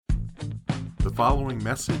The following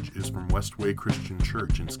message is from Westway Christian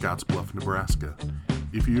Church in Scottsbluff, Nebraska.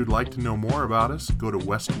 If you'd like to know more about us, go to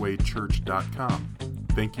westwaychurch.com.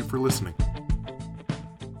 Thank you for listening.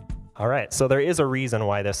 All right, so there is a reason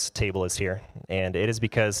why this table is here, and it is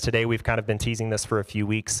because today we've kind of been teasing this for a few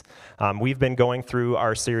weeks. We've been going through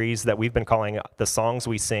our series that we've been calling The Songs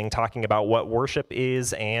We Sing, talking about what worship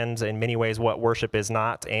is and in many ways what worship is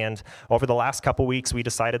not. And over the last couple weeks, we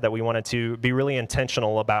decided that we wanted to be really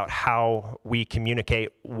intentional about how we communicate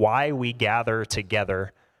why we gather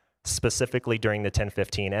together specifically during the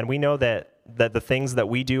 10:15. And we know that the things that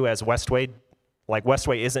we do as Westway, like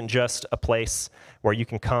Westway isn't just a place where you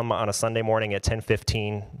can come on a Sunday morning at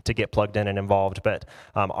 10:15 to get plugged in and involved, but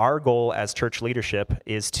our goal as church leadership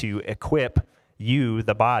is to equip you,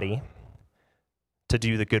 the body, to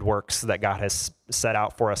do the good works that God has set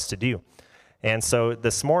out for us to do. And so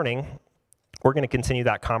this morning, we're going to continue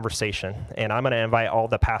that conversation, and I'm going to invite all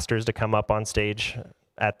the pastors to come up on stage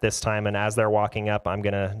at this time, and as they're walking up, I'm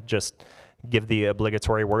going to just give the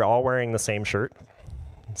obligatory, we're all wearing the same shirt,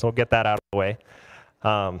 so we'll get that out of the way.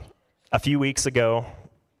 A few weeks ago,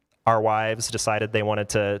 our wives decided they wanted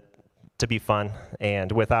to be fun,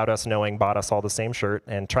 and without us knowing, bought us all the same shirt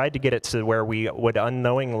and tried to get it to where we would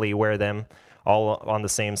unknowingly wear them all on the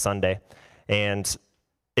same Sunday. And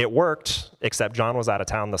it worked, except John was out of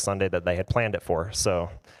town the Sunday that they had planned it for. So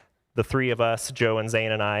the three of us, Joe and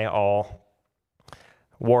Zane and I, all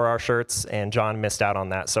wore our shirts, and John missed out on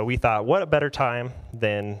that. So we thought, what a better time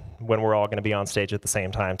than when we're all going to be on stage at the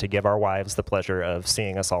same time to give our wives the pleasure of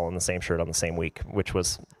seeing us all in the same shirt on the same week, which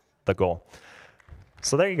was the goal.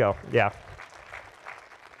 So there you go. Yeah.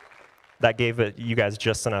 That gave you guys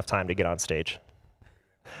just enough time to get on stage.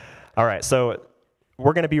 All right, so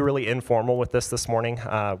we're going to be really informal with this morning.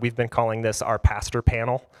 We've been calling this our pastor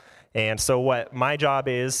panel. And so what my job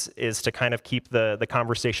is to kind of keep the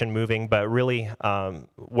conversation moving, but really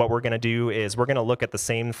what we're going to do is we're going to look at the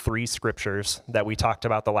same three scriptures that we talked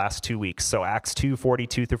about the last 2 weeks. So Acts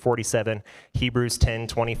 2:42 through 47, Hebrews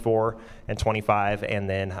 10:24 and 25, and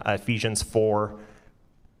then Ephesians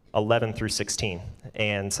 4:11 through 16.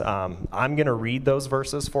 And I'm going to read those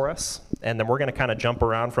verses for us, and then we're going to kind of jump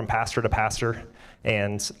around from pastor to pastor.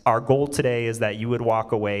 And our goal today is that you would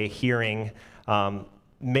walk away hearing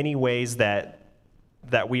many ways that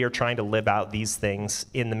we are trying to live out these things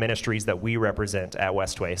in the ministries that we represent at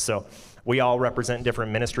Westway. So we all represent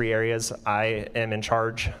different ministry areas. I am in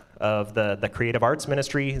charge of the creative arts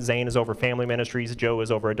ministry. Zane is over family ministries. Joe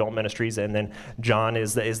is over adult ministries. And then John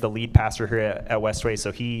is the lead pastor here at Westway.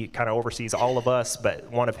 So he kind of oversees all of us, but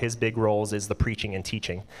one of his big roles is the preaching and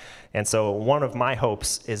teaching. And so one of my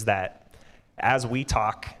hopes is that as we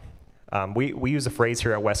talk, we use a phrase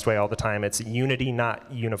here at Westway all the time. It's unity,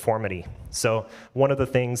 not uniformity. So one of the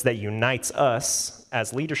things that unites us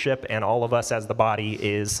as leadership and all of us as the body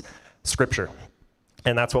is Scripture.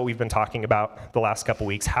 And that's what we've been talking about the last couple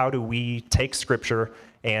weeks. How do we take Scripture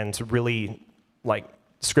and really,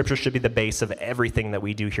 Scripture should be the base of everything that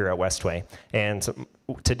we do here at Westway. And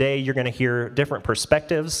today you're going to hear different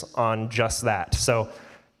perspectives on just that. So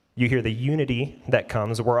you hear the unity that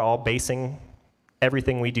comes. We're all basing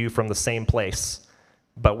everything we do from the same place,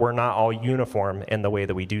 but we're not all uniform in the way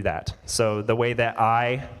that we do that. So the way that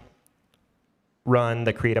I run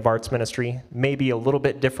the creative arts ministry may be a little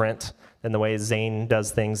bit different than the way Zane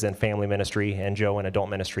does things in family ministry, and Joe in adult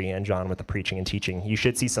ministry, and John with the preaching and teaching. You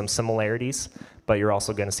should see some similarities, but you're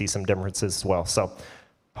also going to see some differences as well. So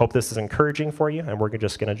hope this is encouraging for you, and we're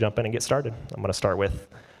just going to jump in and get started. I'm going to start with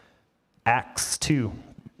Acts 2.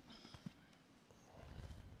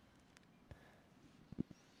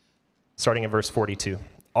 Starting in verse 42.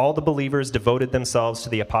 All the believers devoted themselves to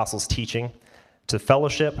the apostles' teaching, to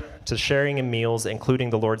fellowship, to sharing in meals,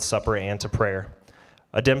 including the Lord's Supper, and to prayer.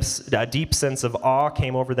 A deep sense of awe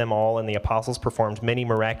came over them all, and the apostles performed many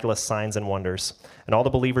miraculous signs and wonders. And all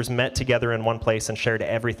the believers met together in one place and shared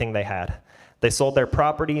everything they had. They sold their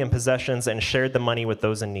property and possessions and shared the money with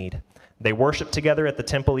those in need. They worshiped together at the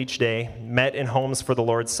temple each day, met in homes for the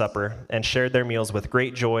Lord's Supper, and shared their meals with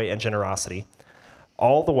great joy and generosity,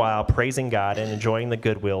 all the while praising God and enjoying the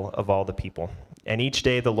goodwill of all the people. And each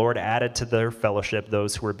day the Lord added to their fellowship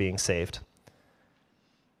those who were being saved.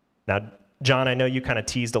 Now, John, I know you kind of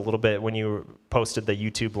teased a little bit when you posted the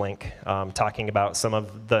YouTube link, talking about some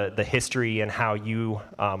of the history and how you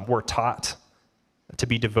were taught to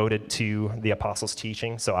be devoted to the apostles'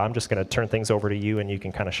 teaching. So I'm just going to turn things over to you, and you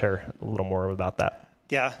can kind of share a little more about that.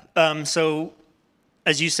 Yeah, so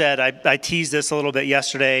as you said, I teased this a little bit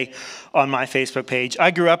yesterday on my Facebook page. I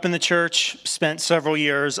grew up in the church, spent several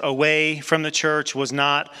years away from the church, was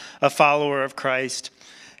not a follower of Christ.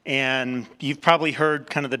 And you've probably heard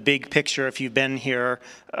kind of the big picture if you've been here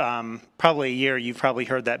probably a year. You've probably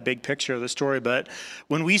heard that big picture of the story. But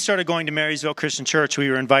when we started going to Marysville Christian Church, we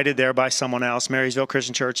were invited there by someone else, Marysville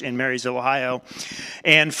Christian Church in Marysville, Ohio.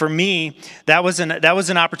 And for me, that was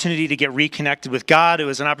an opportunity to get reconnected with God. It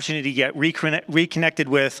was an opportunity to get reconnected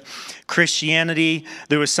with Christianity.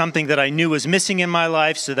 There was something that I knew was missing in my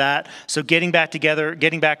life, so getting back together,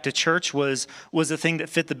 getting back to church was the thing that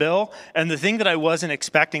fit the bill. And the thing that I wasn't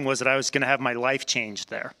expecting was that I was going to have my life changed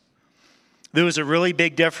there. There was a really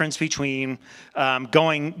big difference between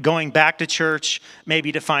going back to church,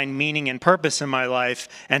 maybe to find meaning and purpose in my life,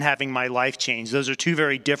 and having my life changed. Those are two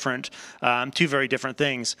very different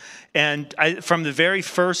things. And from the very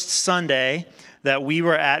first Sunday that we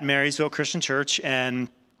were at Marysville Christian Church, and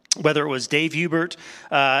whether it was Dave Hubert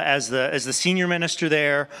as the senior minister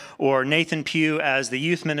there, or Nathan Pugh as the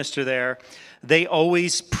youth minister there, they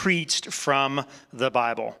always preached from the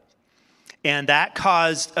Bible. And that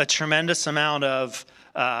caused a tremendous amount of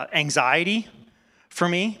anxiety for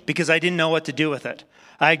me because I didn't know what to do with it.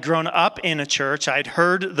 I had grown up in a church. I'd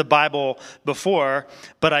heard the Bible before,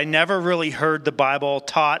 but I never really heard the Bible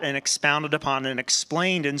taught and expounded upon and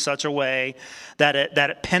explained in such a way that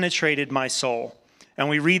it penetrated my soul. And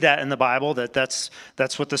we read that in the Bible, that's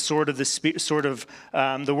what the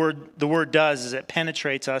word does, is it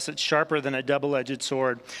penetrates us. It's sharper than a double-edged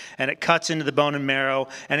sword, and it cuts into the bone and marrow,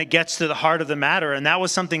 and it gets to the heart of the matter. And that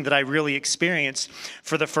was something that I really experienced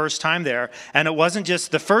for the first time there. And it wasn't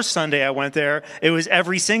just the first Sunday I went there, it was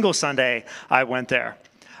every single Sunday I went there.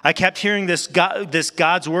 I kept hearing this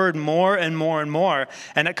God's word more and more and more,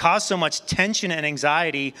 and it caused so much tension and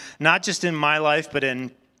anxiety, not just in my life, but in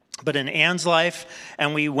Ann's life.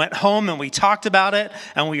 And we went home and we talked about it,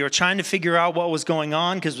 and we were trying to figure out what was going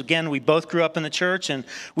on, because again, we both grew up in the church, and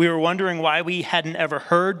we were wondering why we hadn't ever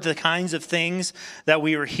heard the kinds of things that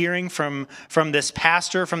we were hearing from this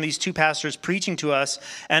pastor, from these two pastors preaching to us.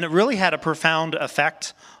 And it really had a profound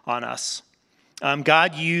effect on us.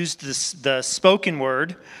 God used the spoken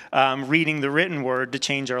word, reading the written word, to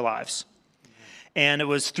change our lives. And it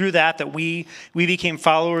was through that we became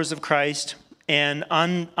followers of Christ. And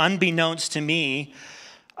unbeknownst to me,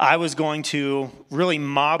 I was going to really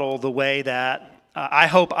model the way that I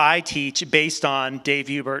hope I teach based on Dave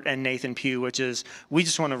Hubert and Nathan Pugh, which is we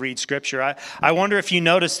just want to read Scripture. I wonder if you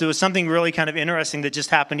noticed there was something really kind of interesting that just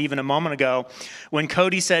happened even a moment ago. When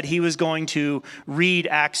Cody said he was going to read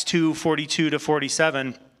Acts 2:42 to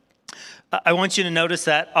 47, I want you to notice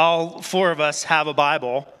that all four of us have a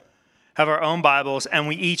Bible, have our own Bibles, and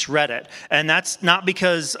we each read it. And that's not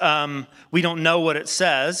because we don't know what it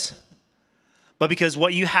says, but because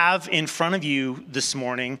what you have in front of you this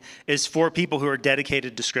morning is for people who are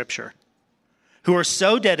dedicated to Scripture, who are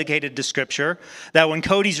so dedicated to Scripture that when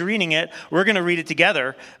Cody's reading it, we're going to read it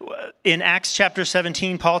together. In Acts chapter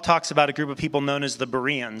 17, Paul talks about a group of people known as the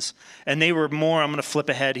Bereans, and they were more, I'm going to flip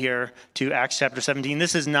ahead here to Acts chapter 17.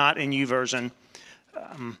 This is not in YouVersion.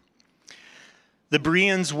 The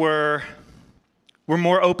Bereans were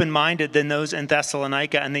more open-minded than those in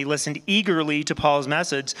Thessalonica, and they listened eagerly to Paul's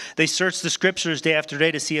message. They searched the Scriptures day after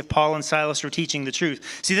day to see if Paul and Silas were teaching the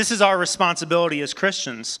truth. See, this is our responsibility as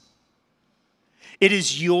Christians. It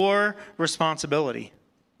is your responsibility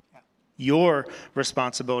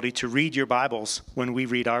to read your Bibles when we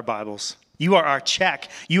read our Bibles. You are our check.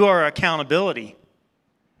 You are our accountability.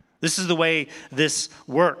 This is the way this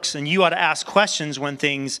works, and you ought to ask questions when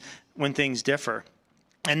things differ.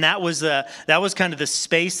 And that was kind of the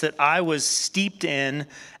space that I was steeped in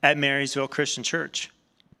at Marysville Christian Church.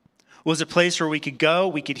 It was a place where we could go,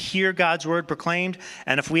 we could hear God's word proclaimed,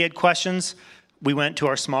 and if we had questions, we went to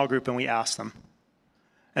our small group and we asked them.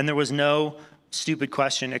 And there was no stupid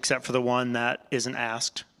question except for the one that isn't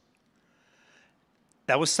asked.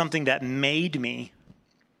 That was something that made me.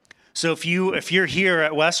 So if you're here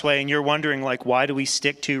at Westway and you're wondering, like, why do we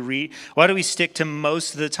stick to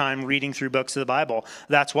most of the time reading through books of the Bible?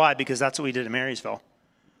 That's why, because that's what we did at Marysville.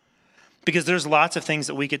 Because there's lots of things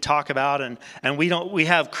that we could talk about, and we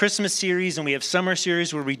have Christmas series and we have summer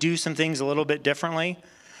series where we do some things a little bit differently.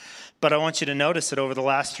 But I want you to notice that over the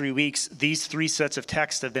last 3 weeks, these 3 sets of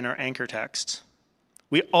texts have been our anchor texts.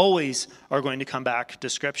 We always are going to come back to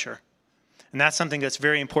Scripture. And that's something that's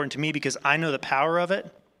very important to me because I know the power of it.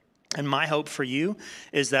 And my hope for you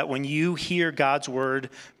is that when you hear God's word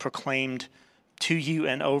proclaimed to you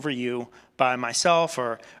and over you by myself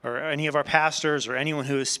or any of our pastors or anyone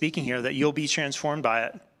who is speaking here, that you'll be transformed by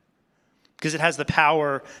it. Because it has the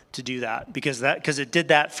power to do that. Because it did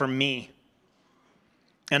that for me.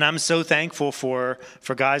 And I'm so thankful for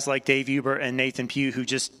guys like Dave Hubert and Nathan Pugh who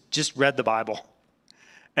just read the Bible.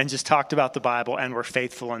 and just talked about the Bible and were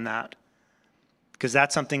faithful in that. Because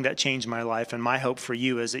that's something that changed my life, and my hope for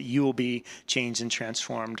you is that you will be changed and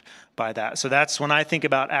transformed by that. So that's when I think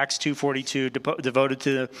about Acts 2:42, devoted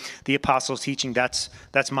to the apostles' teaching, that's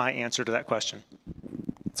my answer to that question.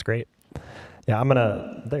 That's great. Yeah,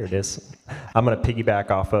 there it is. I'm going to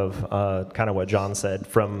piggyback off of kind of what John said.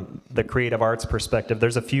 From the creative arts perspective,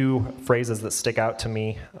 there's a few phrases that stick out to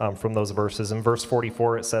me from those verses. In verse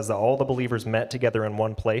 44, it says that all the believers met together in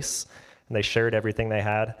one place, and they shared everything they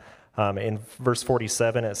had. In verse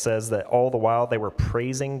 47, it says that all the while they were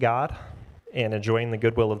praising God and enjoying the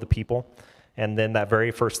goodwill of the people. And then that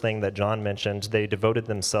very first thing that John mentioned, they devoted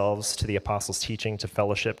themselves to the apostles' teaching, to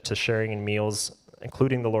fellowship, to sharing in meals,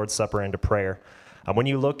 including the Lord's Supper, and to prayer. When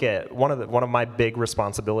you look at one of my big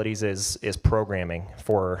responsibilities is programming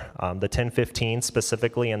for the 10:15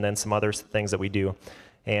 specifically, and then some other things that we do.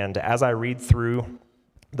 And as I read through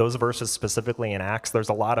those verses specifically in Acts, there's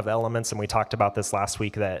a lot of elements, and we talked about this last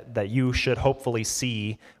week, that you should hopefully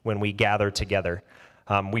see when we gather together.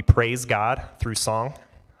 We praise God through song.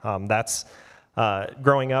 That's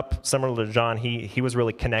growing up, similar to John, he was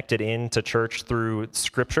really connected into church through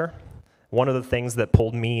Scripture. One of the things that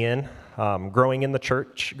pulled me in, growing up in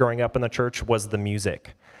the church, was the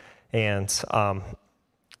music. And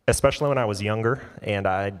especially when I was younger, and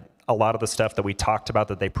a lot of the stuff that we talked about,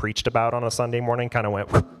 that they preached about on a Sunday morning, kind of went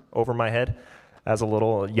over my head as a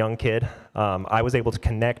little young kid. I was able to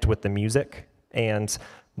connect with the music, and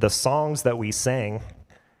the songs that we sang,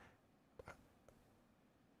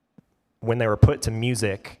 when they were put to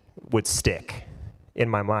music, would stick in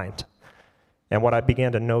my mind. And what I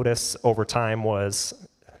began to notice over time was,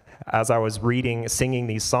 as I was singing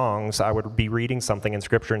these songs, I would be reading something in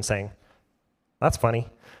Scripture and saying, that's funny.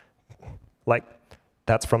 Like,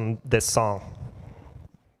 that's from this song.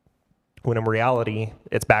 When in reality,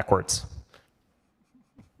 it's backwards.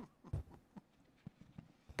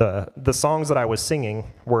 The songs that I was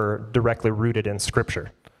singing were directly rooted in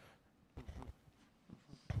Scripture.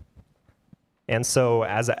 And so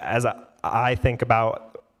as I think about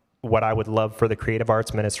what I would love for the creative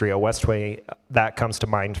arts ministry at Westway, that comes to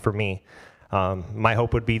mind for me. My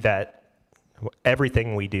hope would be that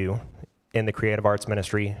everything we do in the creative arts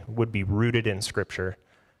ministry would be rooted in Scripture.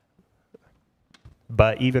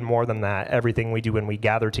 But even more than that, everything we do when we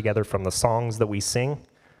gather together, from the songs that we sing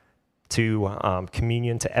to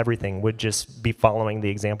communion to everything, would just be following the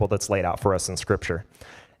example that's laid out for us in Scripture.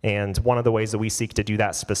 And one of the ways that we seek to do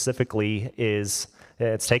that specifically is,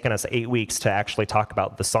 it's taken us 8 weeks to actually talk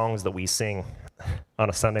about the songs that we sing on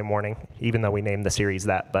a Sunday morning, even though we named the series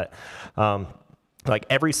that. But like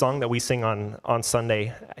every song that we sing on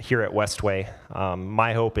Sunday here at Westway,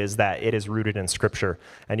 my hope is that it is rooted in Scripture,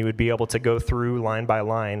 and you would be able to go through line by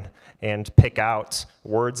line and pick out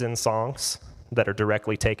words in songs that are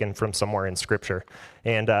directly taken from somewhere in Scripture.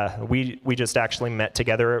 And we just actually met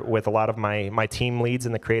together with a lot of my team leads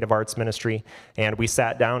in the creative arts ministry, and we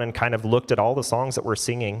sat down and kind of looked at all the songs that we're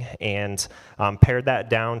singing and pared that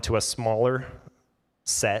down to a smaller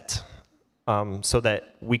set, so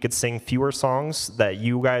that we could sing fewer songs that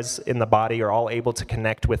you guys in the body are all able to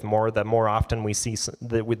connect with more. The more often we sing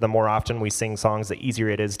songs, the easier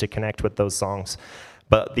it is to connect with those songs.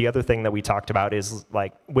 But the other thing that we talked about is,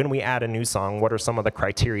 like, when we add a new song, what are some of the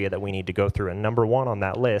criteria that we need to go through? And number one on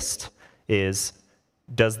that list is,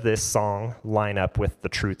 does this song line up with the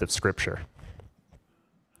truth of Scripture?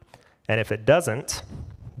 And if it doesn't,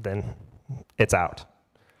 then it's out.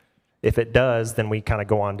 If it does, then we kind of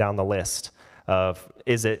go on down the list of,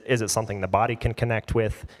 is it something the body can connect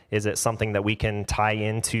with? Is it something that we can tie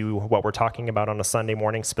into what we're talking about on a Sunday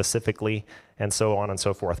morning specifically, and so on and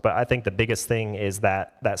so forth. But I think the biggest thing is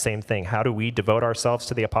that same thing. How do we devote ourselves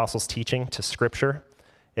to the apostles' teaching, to Scripture?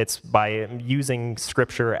 It's by using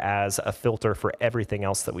Scripture as a filter for everything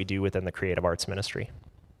else that we do within the creative arts ministry.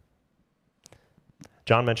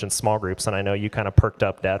 John mentioned small groups, and I know you kind of perked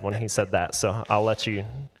up, Dad, when he said that, so I'll let you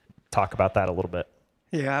talk about that a little bit.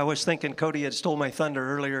 Yeah, I was thinking Cody had stole my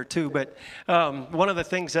thunder earlier too, but one of the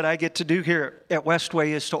things that I get to do here at Westway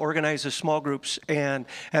is to organize the small groups. And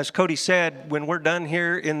as Cody said, when we're done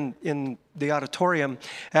here in the auditorium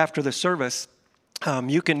after the service,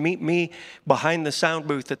 you can meet me behind the sound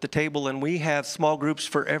booth at the table, and we have small groups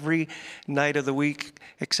for every night of the week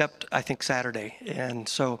except, I think, Saturday. And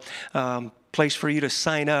so place for you to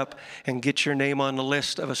sign up and get your name on the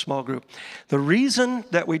list of a small group. The reason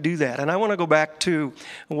that we do that, and I want to go back to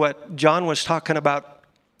what John was talking about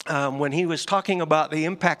when he was talking about the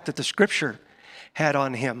impact that the Scripture had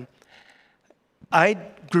on him. I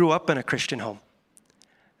grew up in a Christian home.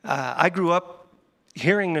 I grew up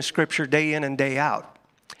hearing the Scripture day in and day out.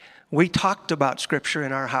 we talked about Scripture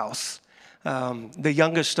in our house. The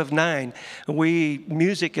youngest of 9,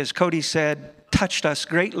 music, as Cody said, touched us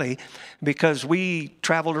greatly because we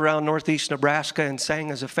traveled around northeast Nebraska and sang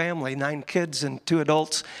as a family, 9 kids and 2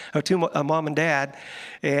 adults, or a mom and dad.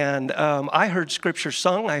 And I heard Scripture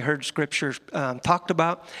sung, I heard Scripture talked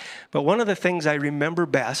about. But one of the things I remember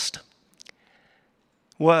best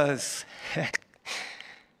was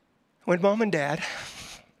when Mom and Dad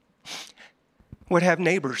would have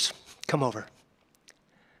neighbors come over.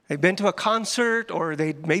 They'd been to a concert or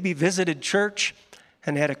they'd maybe visited church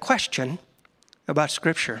and they had a question about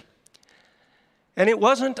Scripture. And it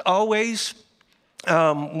wasn't always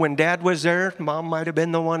when Dad was there, Mom might have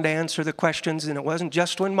been the one to answer the questions, and it wasn't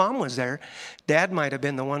just when Mom was there. Dad might have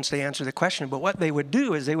been the ones to answer the question. But what they would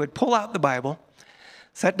do is they would pull out the Bible,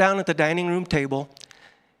 sit down at the dining room table,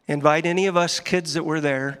 invite any of us kids that were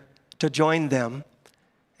there to join them,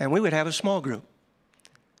 and we would have a small group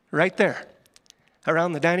right there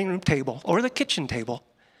around the dining room table or the kitchen table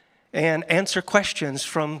and answer questions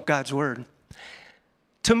from God's Word.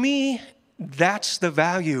 To me, that's the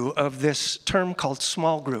value of this term called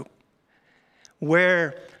small group,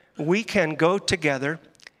 where we can go together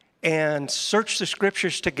and search the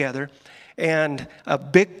Scriptures together, and a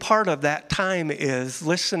big part of that time is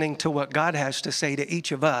listening to what God has to say to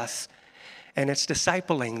each of us, and it's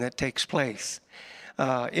discipling that takes place.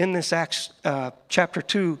 In this Acts chapter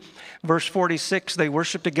 2, verse 46, they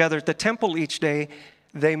worshiped together at the temple each day.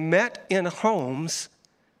 They met in homes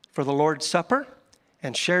for the Lord's Supper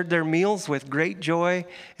and shared their meals with great joy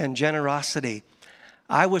and generosity.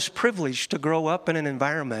 I was privileged to grow up in an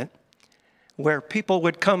environment where people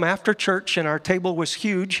would come after church, and our table was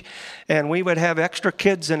huge, and we would have extra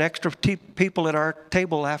kids and extra people at our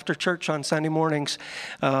table after church on Sunday mornings.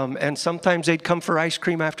 And sometimes they'd come for ice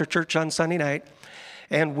cream after church on Sunday night,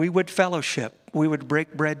 and we would fellowship. We would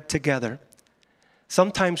break bread together.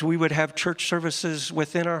 Sometimes we would have church services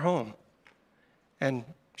within our home and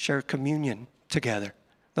share communion together,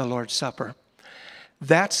 the Lord's Supper.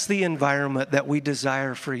 That's the environment that we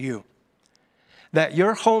desire for you. That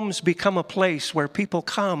your homes become a place where people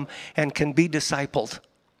come and can be discipled.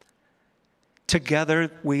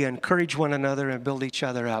 Together, we encourage one another and build each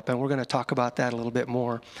other up. And we're going to talk about that a little bit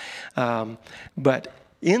more. But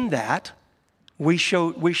in that, we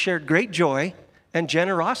shared great joy and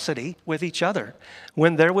generosity with each other.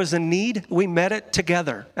 When there was a need, we met it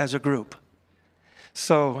together as a group.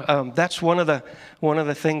 So that's one of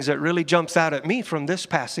the things that really jumps out at me from this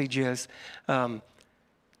passage is,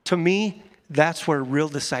 to me, that's where real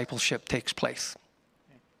discipleship takes place.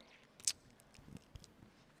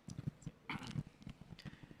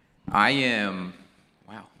 I am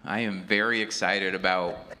very excited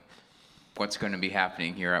about what's going to be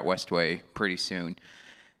happening here at Westway pretty soon.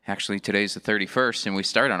 Actually, today's the 31st, and we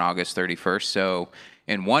start on August 31st. So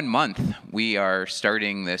in 1 month, we are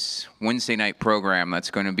starting this Wednesday night program that's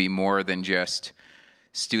going to be more than just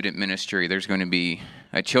student ministry. There's going to be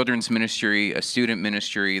a children's ministry, a student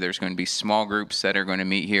ministry. There's going to be small groups that are going to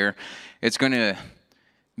meet here. It's going to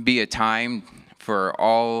be a time for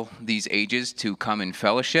all these ages to come in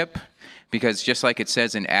fellowship, because just like it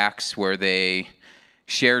says in Acts, where they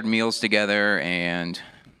shared meals together and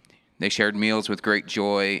they shared meals with great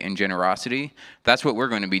joy and generosity, that's what we're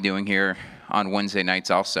going to be doing here on Wednesday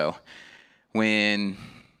nights also. When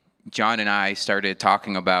John and I started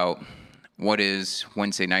talking about what is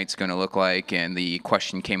Wednesday nights going to look like, and the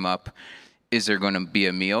question came up, is there going to be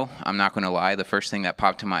a meal? I'm not going to lie, the first thing that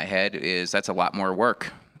popped in my head is that's a lot more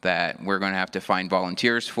work that we're going to have to find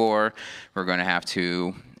volunteers for. We're going to have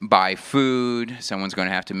to buy food. Someone's going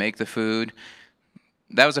to have to make the food.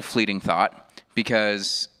 That was a fleeting thought,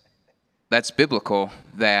 because that's biblical,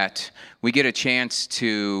 that we get a chance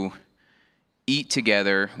to eat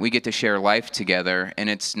together, we get to share life together, and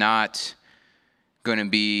it's not going to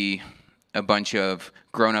be a bunch of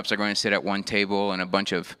grown-ups are going to sit at one table and a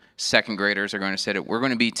bunch of second graders are going to sit at, we're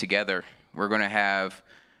going to be together. We're going to have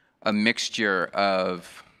a mixture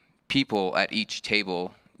of people at each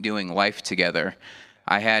table doing life together.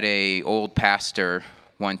 I had a old pastor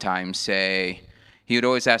one time say, he would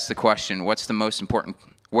always ask the question, where's the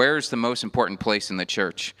most important place in the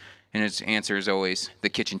church? And his answer is always the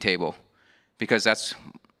kitchen table. Because that's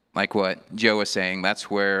like what Joe was saying, that's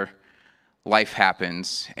where life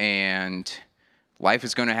happens. And life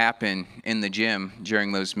is going to happen in the gym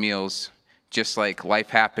during those meals, just like life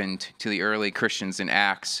happened to the early Christians in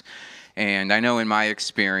Acts. And I know in my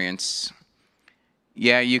experience,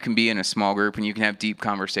 yeah, you can be in a small group and you can have deep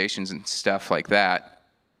conversations and stuff like that.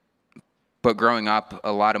 But growing up,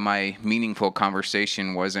 a lot of my meaningful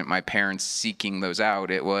conversation wasn't my parents seeking those out.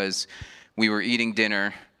 It was we were eating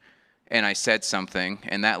dinner, and I said something,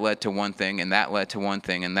 and that led to one thing, and that led to one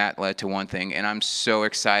thing, and that led to one thing. And I'm so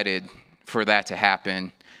excited for that to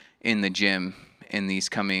happen in the gym in these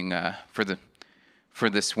coming, for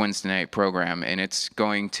this Wednesday night program. And it's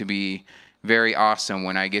going to be very awesome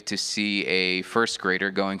when I get to see a first grader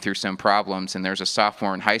going through some problems, and there's a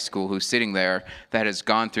sophomore in high school who's sitting there that has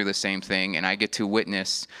gone through the same thing, and I get to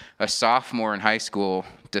witness a sophomore in high school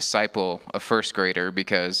disciple a first grader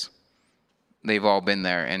because they've all been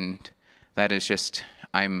there. And that is just,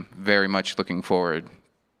 I'm very much looking forward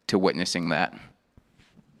to witnessing that.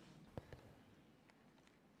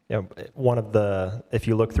 Yeah, if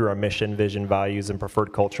you look through our mission, vision, values, and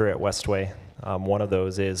preferred culture at Westway, one of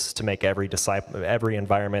those is to make every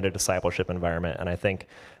environment a discipleship environment. And I think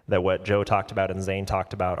that what Joe talked about and Zane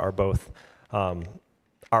talked about are both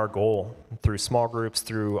our goal through small groups,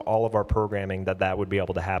 through all of our programming, that would be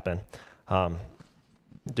able to happen.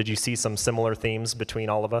 Did you see some similar themes between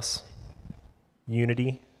all of us?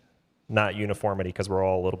 Unity, not uniformity, because we're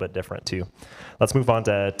all a little bit different too. Let's move on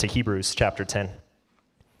to Hebrews chapter 10.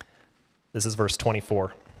 This is verse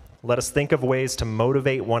 24. Let us think of ways to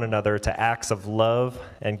motivate one another to acts of love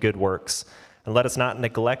and good works. And let us not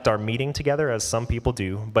neglect our meeting together as some people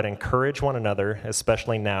do, but encourage one another,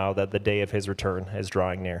 especially now that the day of his return is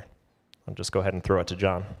drawing near. I'll just go ahead and throw it to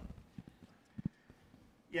John.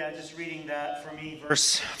 Yeah, just reading that for me,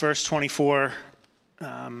 verse 24.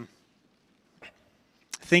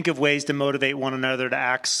 Think of ways to motivate one another to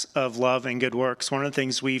acts of love and good works. One of the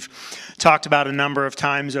things we've talked about a number of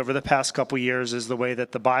times over the past couple years is the way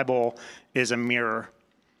that the Bible is a mirror,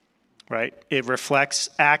 right? It reflects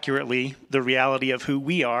accurately the reality of who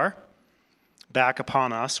we are back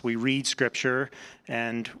upon us. We read Scripture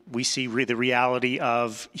and we see the reality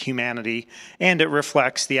of humanity, and it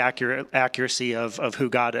reflects the accuracy of who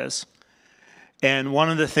God is. And one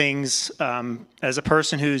of the things, as a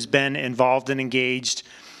person who's been involved and engaged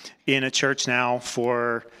in a church now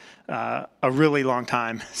for a really long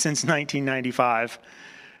time, since 1995,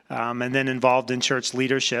 and then involved in church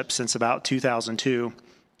leadership since about 2002,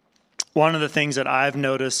 one of the things that I've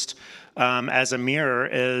noticed as a mirror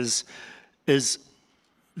is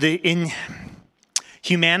in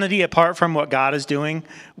humanity, apart from what God is doing,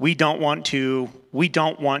 we don't want to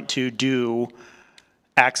do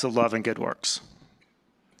acts of love and good works.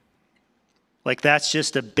 Like, that's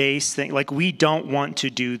just a base thing. Like, we don't want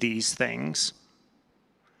to do these things.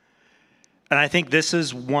 And I think this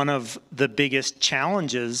is one of the biggest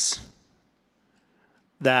challenges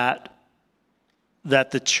that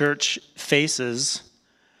the church faces,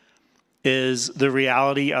 is the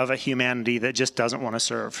reality of a humanity that just doesn't want to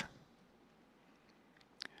serve.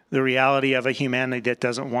 The reality of a humanity that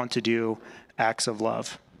doesn't want to do acts of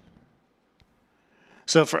love.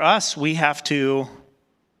 So for us, we have to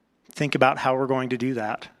think about how we're going to do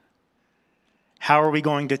that. How are we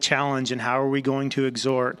going to challenge, and how are we going to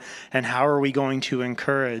exhort, and how are we going to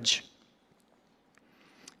encourage?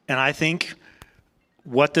 And I think,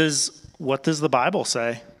 what does the Bible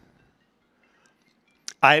say?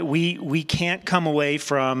 We can't come away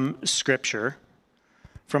from Scripture,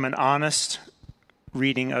 from an honest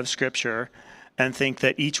reading of Scripture, and think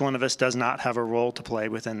that each one of us does not have a role to play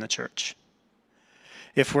within the church.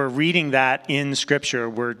 If we're reading that in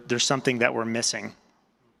Scripture, there's something that we're missing.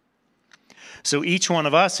 So each one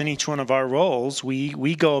of us in each one of our roles,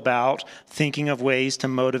 we go about thinking of ways to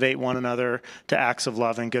motivate one another to acts of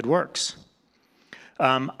love and good works.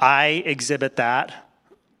 I exhibit that.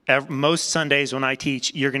 Most Sundays when I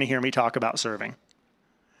teach, you're going to hear me talk about serving.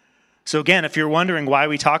 So again, if you're wondering why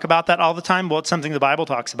we talk about that all the time, well, it's something the Bible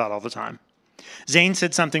talks about all the time. Zane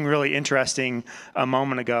said something really interesting a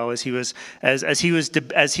moment ago as he was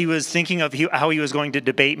thinking of how he was going to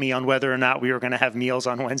debate me on whether or not we were going to have meals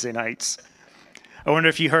on Wednesday nights. I wonder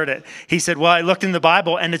if you heard it. He said, well, I looked in the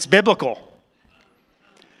Bible and it's biblical.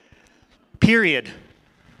 Period.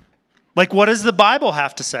 Like, what does the Bible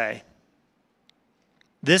have to say?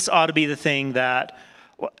 This ought to be the thing that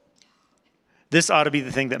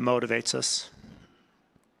motivates us.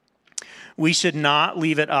 We should not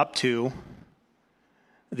leave it up to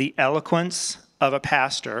the eloquence of a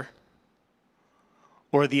pastor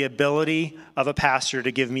or the ability of a pastor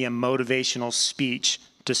to give me a motivational speech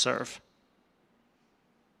to serve.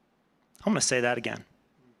 I'm going to say that again.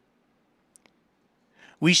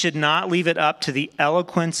 We should not leave it up to the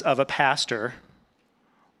eloquence of a pastor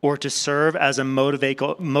or to serve as a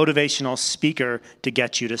motivational speaker to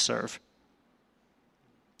get you to serve.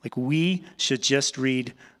 Like, we should just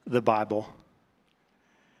read the Bible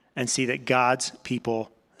and see that God's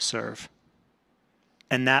people serve.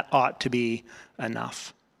 And that ought to be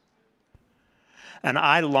enough. And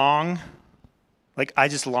I long Like, I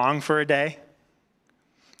just long for a day.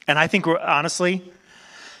 And I think we're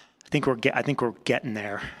getting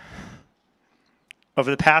there. Over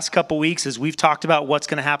the past couple weeks, as we've talked about what's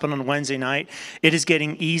going to happen on Wednesday night, it is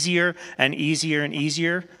getting easier and easier and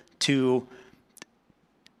easier to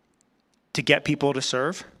get people to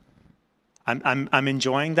serve. I'm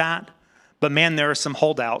enjoying that. But man, there are some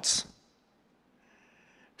holdouts.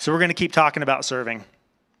 So we're going to keep talking about serving.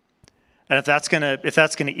 And if that's going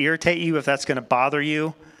to irritate you, if that's going to bother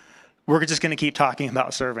you, we're just going to keep talking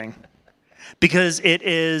about serving. Because it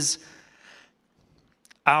is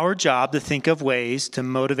our job to think of ways to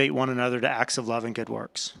motivate one another to acts of love and good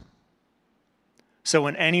works. So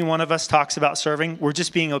when any one of us talks about serving, we're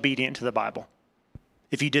just being obedient to the Bible.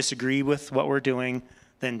 If you disagree with what we're doing,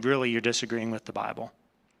 then really you're disagreeing with the Bible.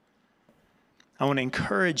 I want to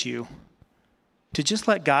encourage you to just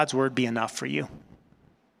let God's word be enough for you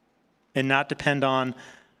and not depend on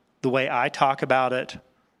the way I talk about it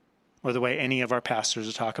or the way any of our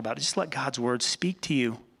pastors talk about it. Just let God's word speak to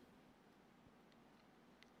you.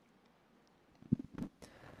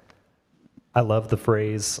 I love the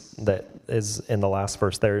phrase that is in the last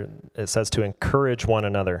verse there. It says to encourage one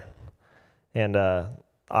another. And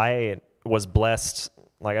I was blessed.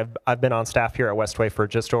 Like I've been on staff here at Westway for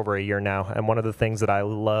just over a year now, and one of the things that I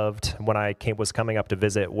loved when I was coming up to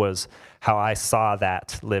visit was how I saw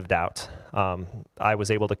that lived out. I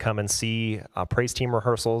was able to come and see praise team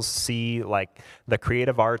rehearsals, see like the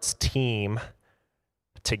creative arts team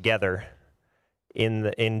together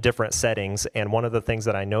in different settings, and one of the things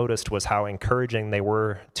that I noticed was how encouraging they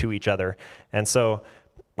were to each other, and so.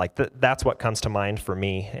 Like that's what comes to mind for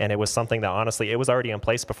me, and it was something that honestly, it was already in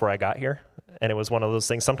place before I got here, and it was one of those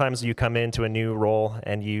things, sometimes you come into a new role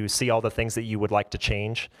and you see all the things that you would like to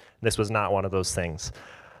change. This was not one of those things.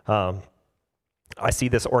 I see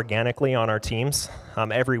this organically on our teams.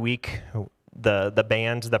 Every week, the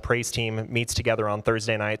band, the praise team meets together on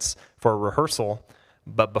Thursday nights for a rehearsal,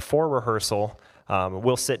 but before rehearsal,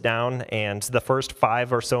 we'll sit down, and the first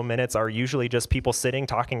 5 or so minutes are usually just people sitting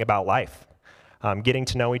talking about life. Getting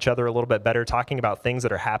to know each other a little bit better, talking about things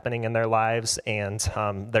that are happening in their lives, and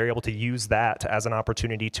they're able to use that as an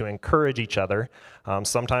opportunity to encourage each other.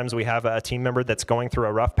 Sometimes we have a team member that's going through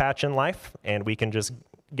a rough patch in life, and we can just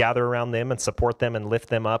gather around them and support them and lift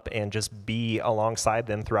them up and just be alongside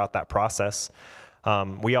them throughout that process.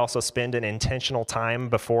 We also spend an intentional time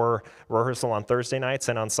before rehearsal on Thursday nights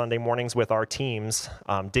and on Sunday mornings with our teams,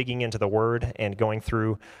 digging into the Word and going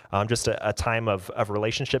through just a time of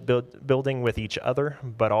relationship building with each other,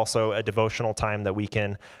 but also a devotional time that we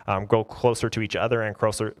can go closer to each other and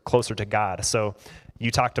closer to God. So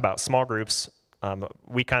you talked about small groups.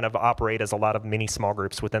 We kind of operate as a lot of mini small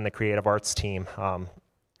groups within the creative arts team.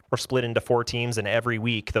 We're split into 4 teams, and every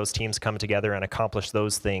week those teams come together and accomplish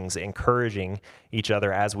those things, encouraging each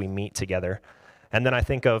other as we meet together. And then I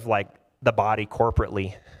think of like the body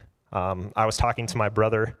corporately. I was talking to my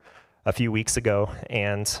brother a few weeks ago,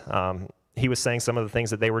 and he was saying some of the things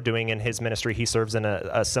that they were doing in his ministry. He serves in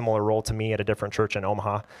a similar role to me at a different church in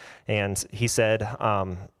Omaha. And he said,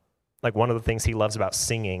 like one of the things he loves about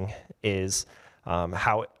singing is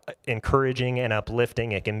how encouraging and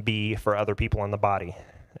uplifting it can be for other people in the body.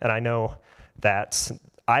 And I know that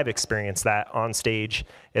I've experienced that on stage.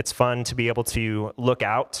 It's fun to be able to look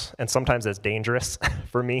out, and sometimes it's dangerous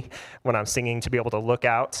for me when I'm singing to be able to look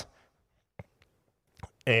out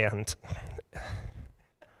and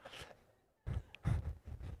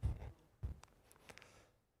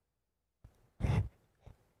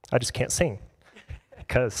I just can't sing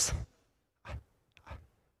because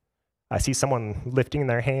I see someone lifting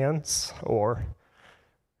their hands or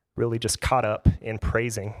really just caught up in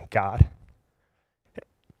praising God.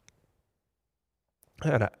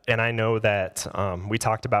 And I know that we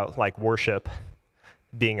talked about like worship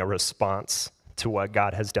being a response to what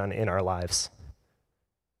God has done in our lives.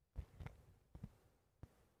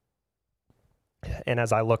 And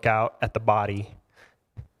as I look out at the body,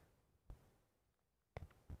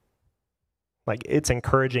 like it's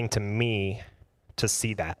encouraging to me to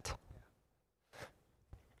see that.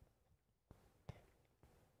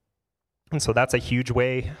 And so that's a huge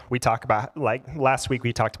way we talk about, like last week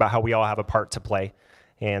we talked about how we all have a part to play.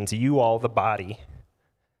 And you all, the body,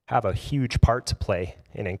 have a huge part to play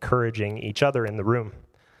in encouraging each other in the room.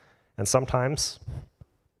 And sometimes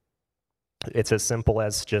it's as simple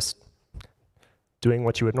as just doing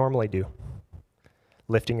what you would normally do.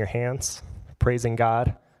 Lifting your hands, praising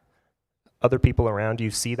God. Other people around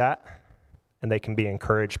you see that, and they can be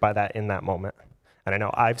encouraged by that in that moment. And I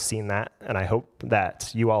know I've seen that, and I hope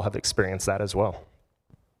that you all have experienced that as well.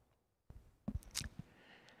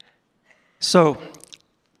 So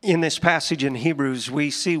in this passage in Hebrews, we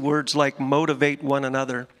see words like motivate one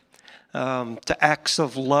another to acts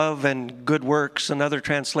of love and good works. Another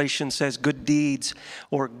translation says good deeds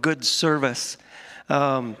or good service.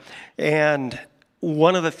 And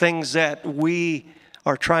one of the things that we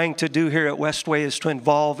are trying to do here at Westway is to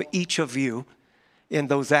involve each of you in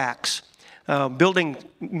those acts. Building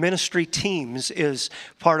ministry teams is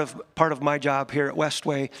part of my job here at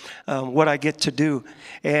Westway, what I get to do.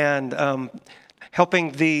 And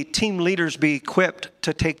helping the team leaders be equipped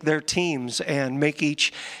to take their teams and make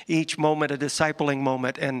each moment a discipling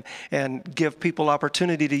moment and give people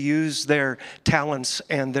opportunity to use their talents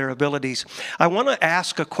and their abilities. I want to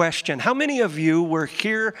ask a question. How many of you were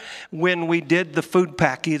here when we did the food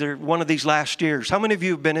pack, either one of these last years? How many of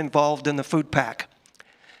you have been involved in the food pack?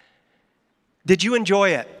 Did you enjoy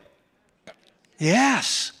it?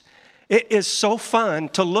 Yes. It is so fun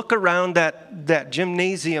to look around that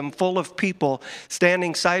gymnasium full of people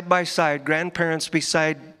standing side by side, grandparents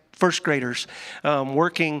beside first graders,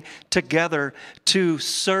 working together to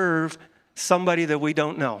serve somebody that we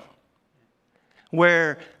don't know.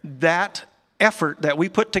 Where that effort that we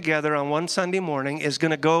put together on one Sunday morning is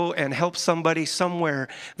going to go and help somebody somewhere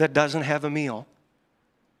that doesn't have a meal.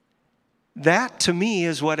 That, to me,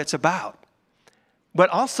 is what it's about. But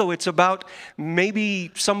also it's about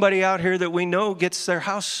maybe somebody out here that we know gets their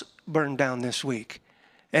house burned down this week.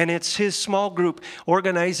 And it's his small group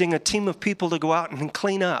organizing a team of people to go out and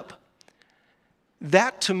clean up.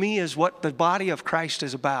 That, to me, is what the body of Christ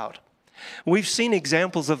is about. We've seen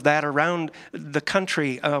examples of that around the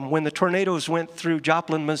country. When the tornadoes went through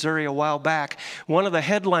Joplin, Missouri a while back, one of the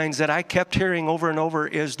headlines that I kept hearing over and over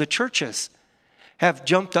is the churches have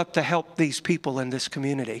jumped up to help these people in this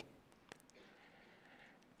community.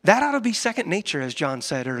 That ought to be second nature, as John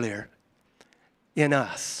said earlier, in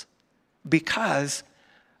us, because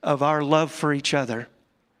of our love for each other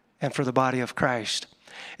and for the body of Christ.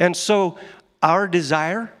 And so our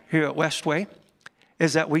desire here at Westway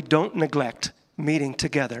is that we don't neglect meeting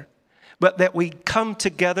together, but that we come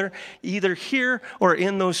together either here or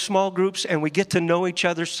in those small groups and we get to know each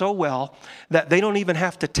other so well that they don't even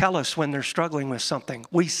have to tell us when they're struggling with something.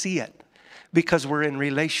 We see it because we're in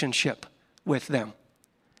relationship with them.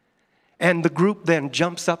 And the group then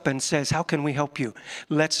jumps up and says, how can we help you?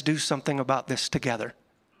 Let's do something about this together.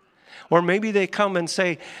 Or maybe they come and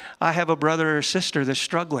say, I have a brother or sister that's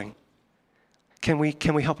struggling. Can we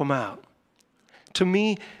help them out? To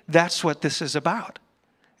me, that's what this is about.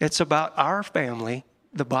 It's about our family,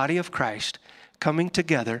 the body of Christ, coming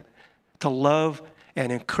together to love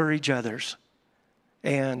and encourage others.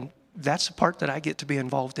 And that's the part that I get to be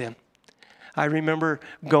involved in. I remember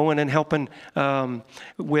going and helping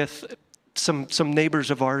with some neighbors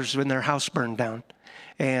of ours when their house burned down,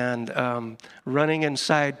 and running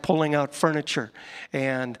inside, pulling out furniture,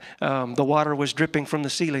 and the water was dripping from the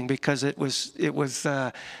ceiling because it was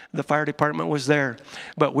the fire department was there,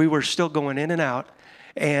 but we were still going in and out,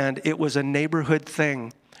 and it was a neighborhood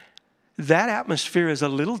thing. That atmosphere is a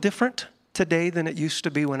little different today than it used to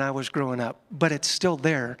be when I was growing up, but it's still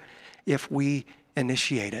there if we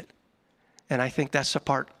initiate it. And I think that's the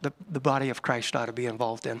part the body of Christ ought to be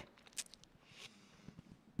involved in.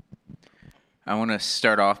 I want to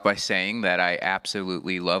start off by saying that I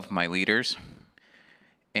absolutely love my leaders,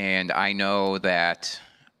 and I know that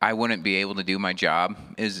I wouldn't be able to do my job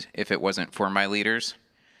if it wasn't for my leaders.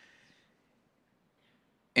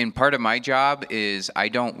 And part of my job is I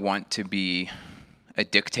don't want to be a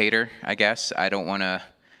dictator, I guess. I don't want to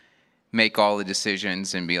make all the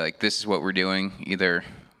decisions and be like, this is what we're doing, either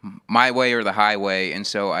my way or the highway. And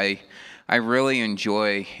so I really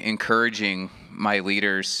enjoy encouraging my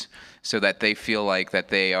leaders so that they feel like that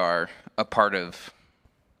they are a part of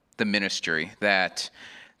the ministry, that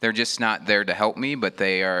they're just not there to help me, but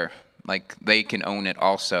they are like, they can own it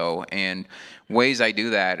also. And ways I do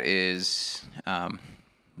that is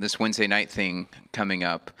this Wednesday night thing coming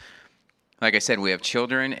up. Like I said, we have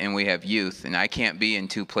children and we have youth, and I can't be in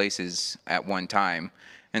two places at one time.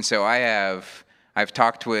 And so I've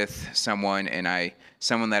talked with someone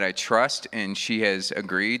someone that I trust, and she has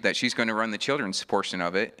agreed that she's going to run the children's portion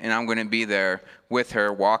of it, and I'm going to be there with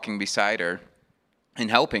her, walking beside her and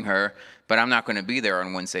helping her, but I'm not going to be there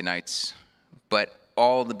on Wednesday nights. But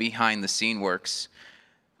all the behind the scene works,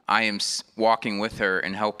 I am walking with her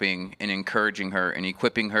and helping and encouraging her and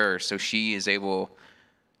equipping her so she is able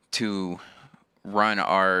to run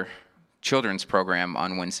our children's program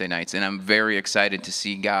on Wednesday nights. And I'm very excited to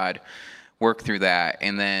see God work through that.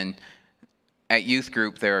 And then at youth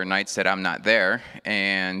group, there are nights that I'm not there,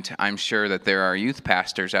 and I'm sure that there are youth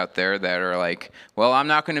pastors out there that are like, well, I'm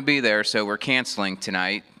not going to be there, so we're canceling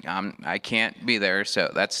tonight. I can't be there, so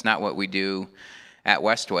that's not what we do at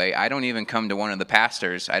Westway. I don't even come to one of the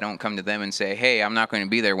pastors. I don't come to them and say, hey, I'm not going to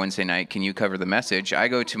be there Wednesday night. Can you cover the message? I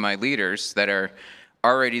go to my leaders that are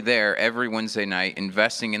already there every Wednesday night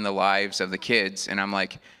investing in the lives of the kids, and I'm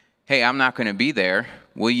like, hey, I'm not going to be there.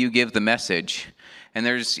 Will you give the message? And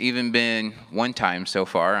there's even been one time so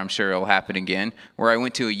far, I'm sure it'll happen again, where I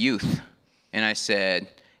went to a youth and I said,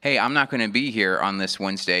 hey, I'm not going to be here on this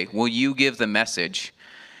Wednesday. Will you give the message?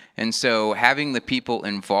 And so having the people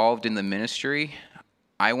involved in the ministry,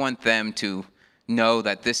 I want them to know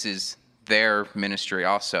that this is their ministry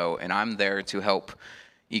also, and I'm there to help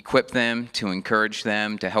equip them, to encourage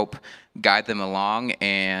them, to help guide them along.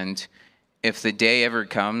 And if the day ever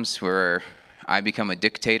comes where I become a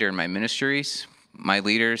dictator in my ministries, my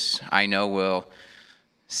leaders, I know, will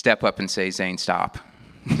step up and say, Zane, stop.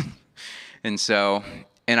 And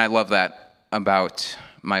I love that about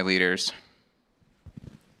my leaders.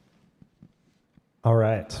 All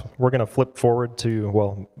right. We're going to flip forward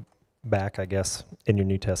to, back, I guess, in your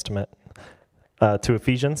New Testament, to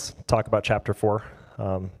Ephesians, talk about chapter 4.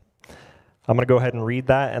 I'm going to go ahead and read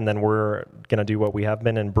that, and then we're going to do what we have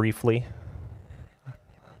been in briefly.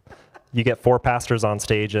 You get 4 pastors on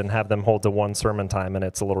stage and have them hold to one sermon time, and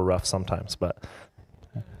it's a little rough sometimes, but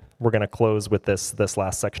we're going to close with this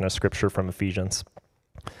last section of scripture from Ephesians.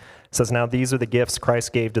 It says, now these are the gifts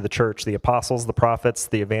Christ gave to the church, the apostles, the prophets,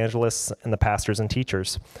 the evangelists, and the pastors and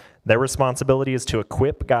teachers. Their responsibility is to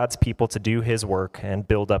equip God's people to do his work and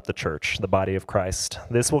build up the church, the body of Christ.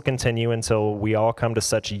 This will continue until we all come to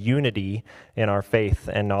such unity in our faith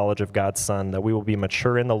and knowledge of God's Son that we will be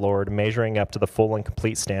mature in the Lord, measuring up to the full and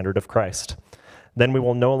complete standard of Christ. Then we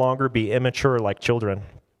will no longer be immature like children.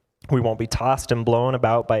 We won't be tossed and blown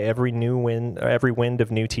about by every wind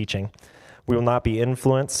of new teaching. We will not be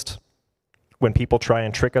influenced when people try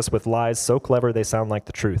and trick us with lies so clever they sound like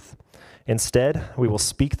the truth. Instead, we will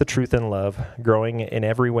speak the truth in love, growing in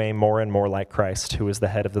every way more and more like Christ, who is the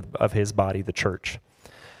head of his body, the church.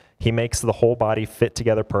 He makes the whole body fit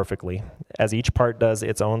together perfectly. As each part does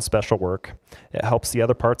its own special work, it helps the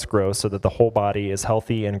other parts grow so that the whole body is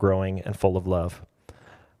healthy and growing and full of love.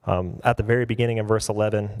 At the very beginning of verse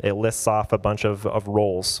 11, it lists off a bunch of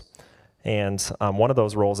roles. And one of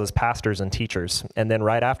those roles is pastors and teachers. And then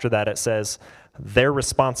right after that, it says their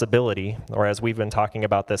responsibility, or as we've been talking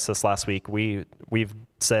about this last week, we've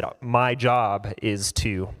said my job is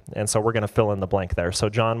to, and so we're going to fill in the blank there. So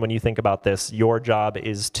John, when you think about this, your job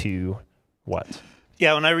is to what?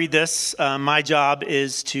 Yeah, when I read this, my job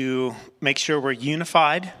is to make sure we're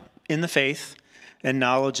unified in the faith and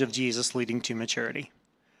knowledge of Jesus leading to maturity.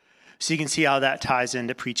 So you can see how that ties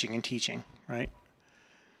into preaching and teaching, right?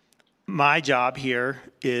 My job here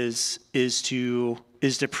is to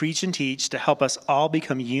preach and teach, to help us all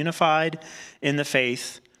become unified in the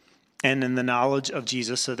faith and in the knowledge of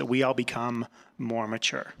Jesus so that we all become more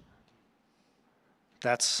mature.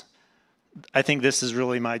 I think this is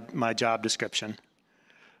really my job description.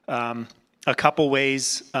 A couple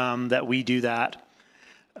ways that we do that.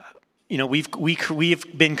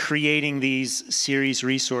 We've been creating these series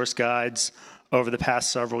resource guides over the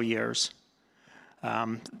past several years.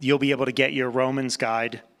 You'll be able to get your Romans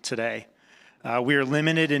guide today. We are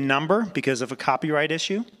limited in number because of a copyright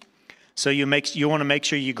issue. So you want to make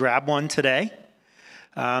sure you grab one today.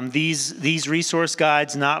 These resource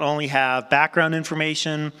guides not only have background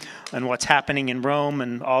information and what's happening in Rome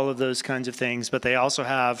and all of those kinds of things, but they also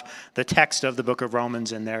have the text of the book of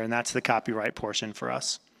Romans in there, and that's the copyright portion for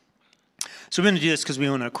us. So we're going to do this because we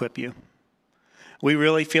want to equip you. We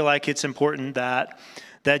really feel like it's important that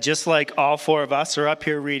just like all 4 of us are up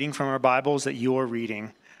here reading from our Bibles, that you're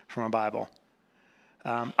reading from a Bible.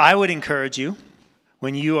 I would encourage you,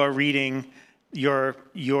 when you are reading your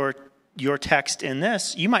text in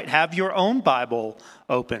this, you might have your own Bible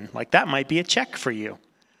open. Like that might be a check for you.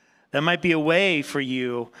 That might be a way for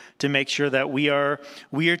you to make sure that we are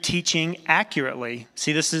teaching accurately.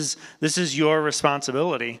 See, this is your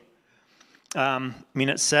responsibility.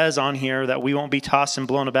 It says on here that we won't be tossed and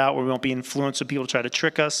blown about, we won't be influenced when people try to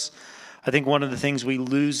trick us. I think one of the things we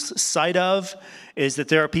lose sight of is that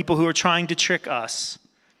there are people who are trying to trick us.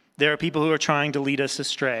 There are people who are trying to lead us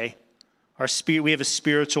astray. We have a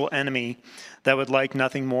spiritual enemy that would like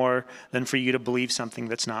nothing more than for you to believe something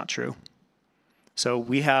that's not true. So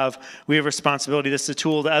we have responsibility. This is a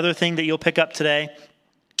tool. The other thing that you'll pick up today,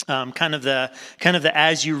 kind of the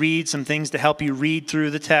as you read, some things to help you read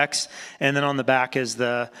through the text, and then on the back is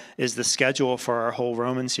the schedule for our whole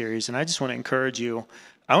Roman series. And I just want to encourage you,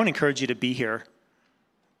 I want to encourage you to be here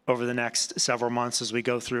over the next several months as we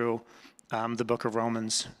go through the book of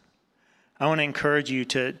Romans. I want to encourage you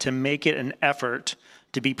to make it an effort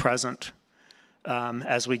to be present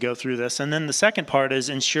as we go through this. And then the second part is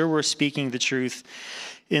ensure we're speaking the truth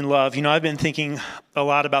in love. You know, I've been thinking a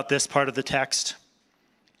lot about this part of the text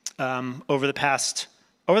over the past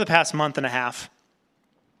month and a half.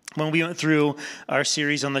 When we went through our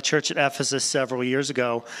series on the church at Ephesus several years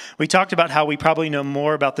ago, we talked about how we probably know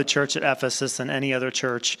more about the church at Ephesus than any other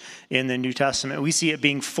church in the New Testament. We see it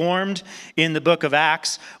being formed in the book of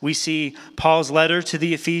Acts. We see Paul's letter to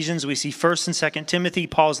the Ephesians. We see 1st and 2nd Timothy,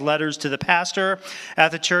 Paul's letters to the pastor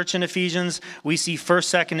at the church in Ephesians. We see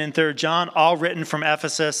 1st, 2nd, and 3rd John, all written from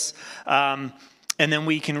Ephesus. And then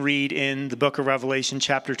we can read in the book of Revelation,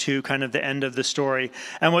 chapter 2, kind of the end of the story.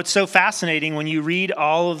 And what's so fascinating, when you read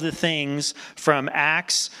all of the things from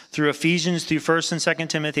Acts through Ephesians, through 1st and 2nd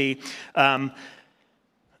Timothy,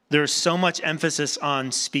 there's so much emphasis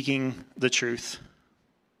on speaking the truth,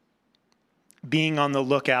 being on the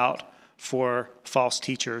lookout for false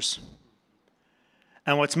teachers.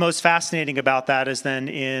 And what's most fascinating about that is then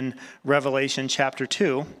in Revelation chapter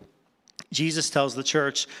 2, Jesus tells the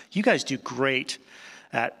church, you guys do great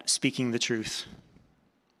at speaking the truth.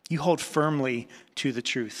 You hold firmly to the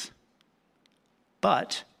truth.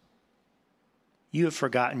 But you have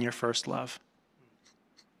forgotten your first love.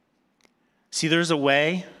 See, there's a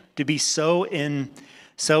way to be so engaged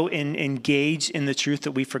in the truth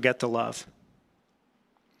that we forget to love.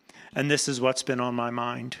 And this is what's been on my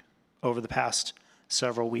mind over the past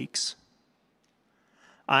several weeks.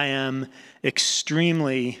 I am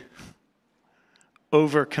extremely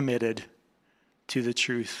overcommitted to the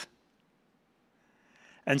truth.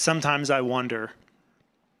 And sometimes I wonder,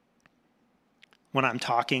 when I'm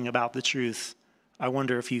talking about the truth, I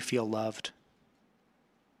wonder if you feel loved.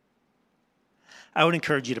 I would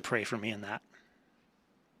encourage you to pray for me in that.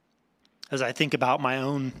 As I think about my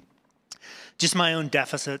own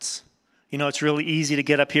deficits. You know, it's really easy to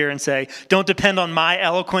get up here and say, don't depend on my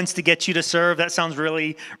eloquence to get you to serve. That sounds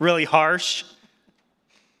really, really harsh.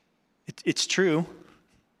 It's true.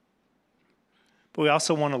 But we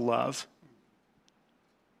also want to love.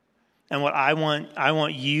 And what I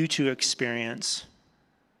want you to experience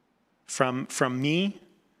from me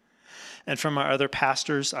and from our other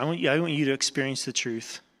pastors, I want you to experience the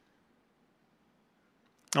truth.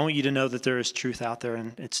 I want you to know that there is truth out there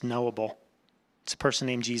and it's knowable. It's a person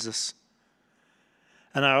named Jesus.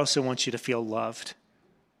 And I also want you to feel loved.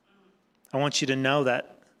 I want you to know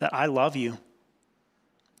that I love you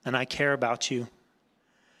and I care about you.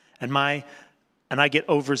 And I get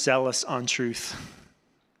overzealous on truth.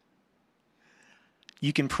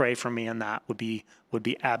 You can pray for me, and that would be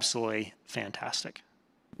absolutely fantastic.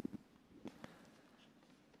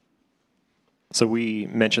 So we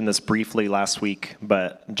mentioned this briefly last week,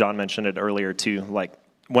 but John mentioned it earlier too. Like,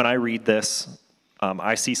 when I read this,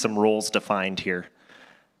 I see some roles defined here.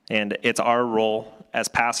 And it's our role as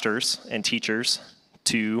pastors and teachers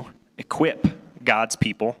to equip God's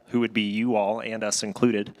people, who would be you all and us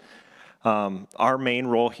included. Our main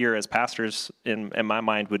role here as pastors, in my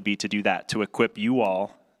mind, would be to do that, to equip you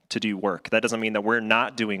all to do work. That doesn't mean that we're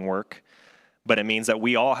not doing work, but it means that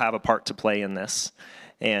we all have a part to play in this.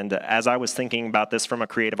 And as I was thinking about this from a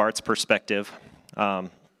creative arts perspective,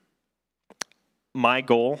 my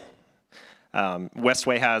goal,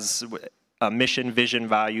 Westway has a mission, vision,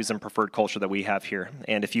 values, and preferred culture that we have here.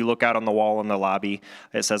 And if you look out on the wall in the lobby,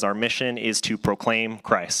 it says our mission is to proclaim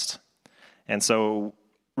Christ. And so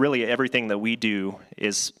really everything that we do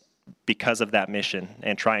is because of that mission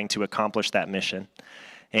and trying to accomplish that mission.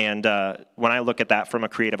 And when I look at that from a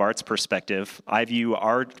creative arts perspective, I view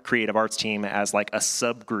our creative arts team as like a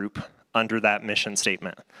subgroup under that mission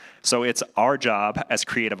statement. So it's our job as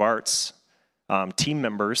creative arts team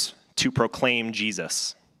members to proclaim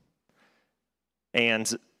Jesus.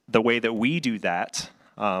 And the way that we do that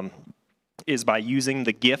is by using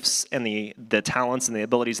the gifts and the talents and the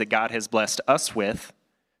abilities that God has blessed us with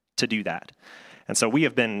to do that. And so we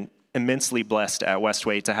have been immensely blessed at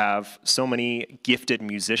Westway to have so many gifted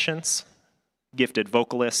musicians, gifted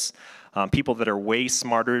vocalists, people that are way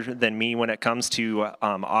smarter than me when it comes to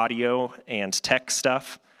audio and tech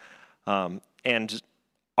stuff. And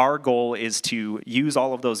our goal is to use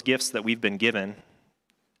all of those gifts that we've been given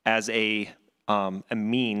as a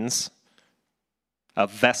means, a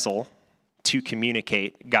vessel to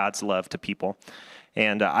communicate God's love to people.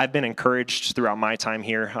 And I've been encouraged throughout my time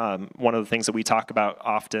here. One of the things that we talk about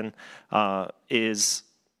often is,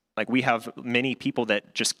 like, we have many people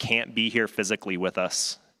that just can't be here physically with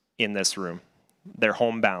us in this room. they're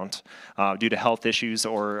homebound due to health issues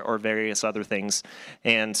or various other things.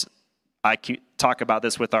 And I talk about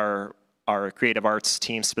this with our creative arts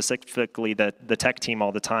team, specifically the tech team,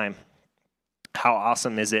 all the time. How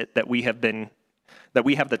awesome is it that we have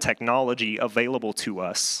the technology available to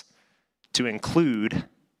us to include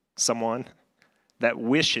someone that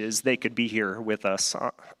wishes they could be here with us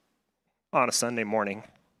on a Sunday morning,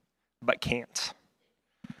 but can't.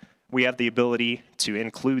 We have the ability to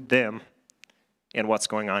include them in what's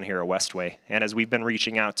going on here at Westway. And as we've been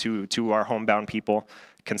reaching out to our homebound people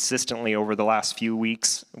consistently over the last few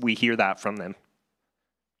weeks, we hear that from them.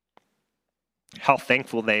 How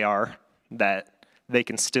thankful they are that they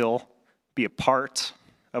can still be a part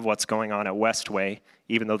of what's going on at Westway,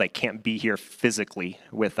 even though they can't be here physically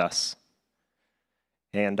with us.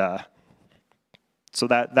 And so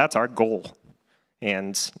that's our goal.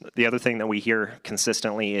 And the other thing that we hear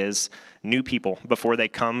consistently is new people, before they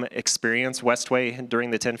come experience Westway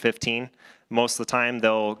during the 10:15, most of the time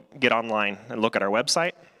they'll get online and look at our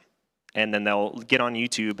website, and then they'll get on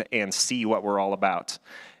YouTube and see what we're all about.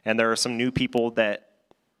 And there are some new people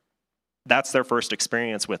that's their first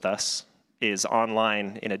experience with us, is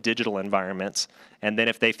online in a digital environment. And then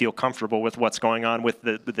if they feel comfortable with what's going on with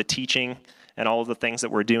the teaching and all of the things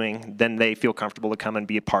that we're doing, then they feel comfortable to come and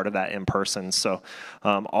be a part of that in person. So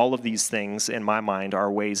all of these things, in my mind,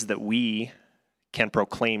 are ways that we can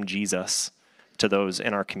proclaim Jesus to those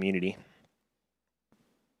in our community.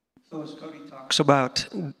 So as Cody talks about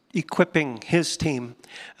equipping his team,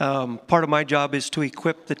 part of my job is to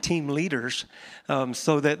equip the team leaders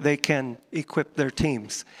so that they can equip their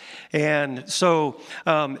teams. And so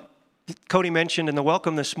Cody mentioned in the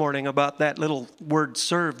welcome this morning about that little word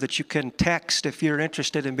serve that you can text if you're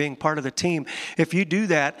interested in being part of the team. If you do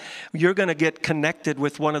that, you're going to get connected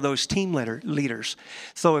with one of those team leaders.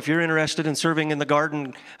 So if you're interested in serving in the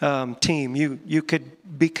garden team, you could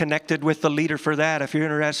be connected with the leader for that. If you're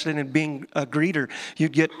interested in being a greeter,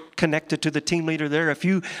 you'd get connected to the team leader there. If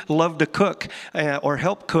you love to cook or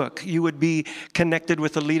help cook, you would be connected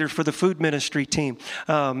with the leader for the food ministry team.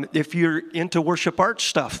 If you're into worship art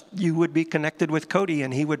stuff, you would be connected with Cody,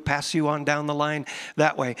 and he would pass you on down the line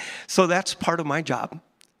that way. So that's part of my job,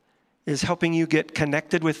 is helping you get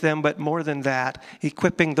connected with them, but more than that,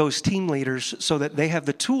 equipping those team leaders so that they have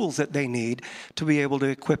the tools that they need to be able to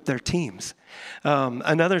equip their teams.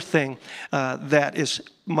 Another thing that is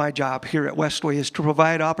my job here at Westway is to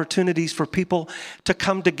provide opportunities for people to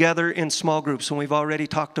come together in small groups, and we've already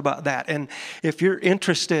talked about that. And if you're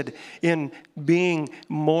interested in being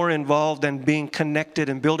more involved and being connected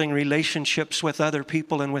and building relationships with other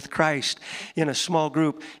people and with Christ in a small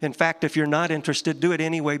group, in fact, if you're not interested, do it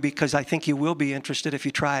anyway, because I think you will be interested if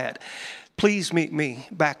you try it. Please meet me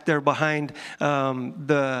back there behind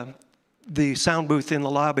the sound booth in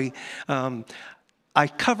the lobby. I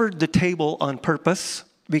covered the table on purpose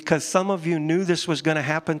because some of you knew this was going to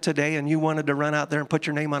happen today and you wanted to run out there and put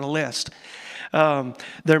your name on a list.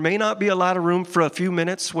 There may not be a lot of room for a few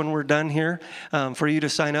minutes when we're done here for you to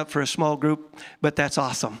sign up for a small group, but that's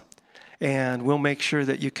awesome. And we'll make sure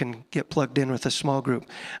that you can get plugged in with a small group.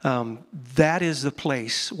 That is the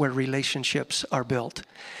place where relationships are built.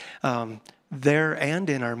 There and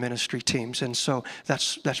in our ministry teams. And so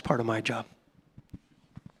that's part of my job.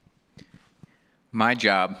 My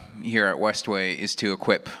job here at Westway is to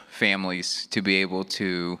equip families to be able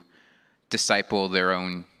to disciple their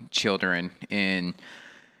own children. In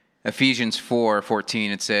Ephesians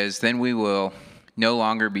 4:14, it says, "Then we will no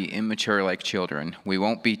longer be immature like children. We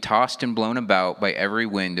won't be tossed and blown about by every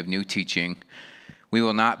wind of new teaching. We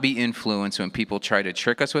will not be influenced when people try to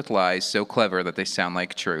trick us with lies so clever that they sound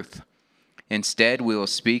like truth. Instead, we will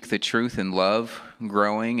speak the truth in love,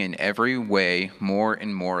 growing in every way more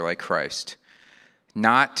and more like Christ."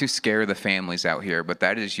 Not to scare the families out here, but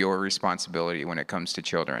that is your responsibility when it comes to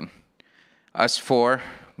children. Us four,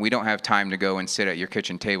 we don't have time to go and sit at your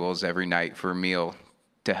kitchen tables every night for a meal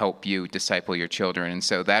to help you disciple your children. And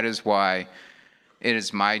so that is why it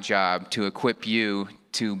is my job to equip you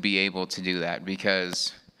to be able to do that.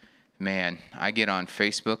 Because, man, I get on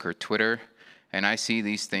Facebook or Twitter and I see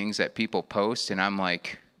these things that people post, and I'm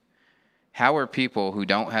like, how are people who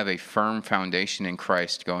don't have a firm foundation in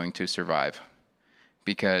Christ going to survive?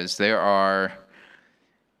 Because there are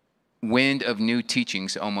wind of new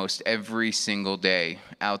teachings almost every single day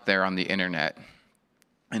out there on the internet.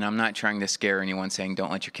 And I'm not trying to scare anyone saying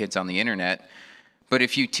don't let your kids on the internet. But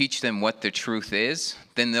if you teach them what the truth is,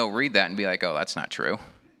 then they'll read that and be like, oh, that's not true.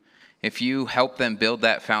 If you help them build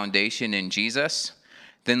that foundation in Jesus,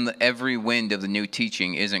 then every wind of the new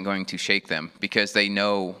teaching isn't going to shake them because they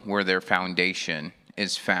know where their foundation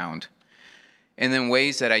is found. And then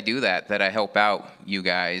ways that I do that I help out you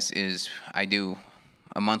guys, is I do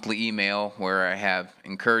a monthly email where I have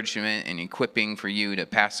encouragement and equipping for you to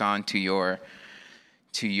pass on to your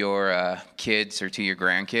kids or to your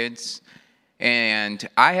grandkids. And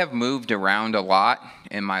I have moved around a lot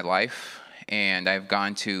in my life, and I've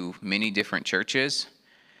gone to many different churches.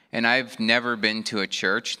 And I've never been to a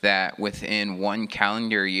church that within one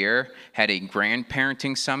calendar year had a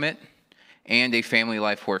grandparenting summit and a family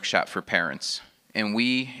life workshop for parents. And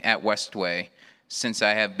we at Westway, since I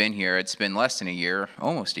have been here, it's been less than a year,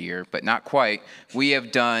 almost a year, but not quite. We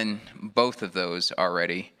have done both of those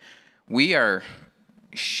already. We are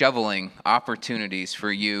shoveling opportunities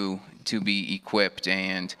for you to be equipped.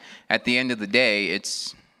 And at the end of the day,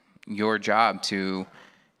 it's your job to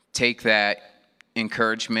take that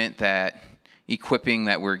encouragement, that equipping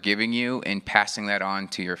that we're giving you, and passing that on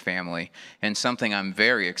to your family. And something I'm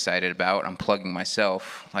very excited about, I'm plugging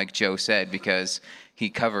myself, like Joe said, because he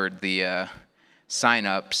covered the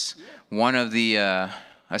sign-ups. One of the, a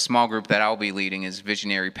small group that I'll be leading is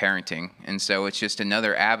Visionary Parenting. And so it's just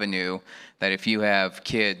another avenue that if you have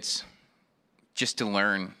kids, just to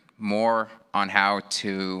learn more on how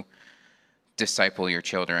to disciple your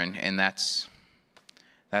children. And that's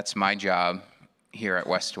my job here at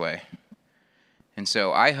Westway. And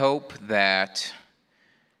so I hope that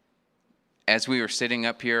as we were sitting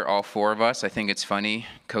up here, all four of us, I think it's funny,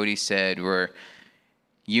 Cody said we're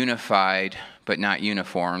unified but not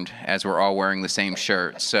uniformed, as we're all wearing the same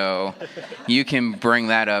shirt. So you can bring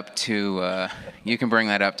that up to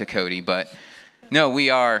Cody. But no, we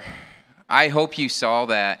are. I hope you saw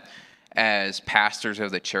that as pastors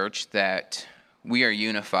of the church, that we are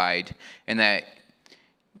unified, and that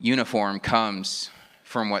uniform comes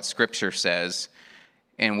from what Scripture says,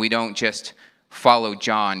 and we don't just follow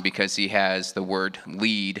John because he has the word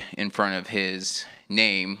lead in front of his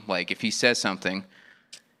name. Like if he says something,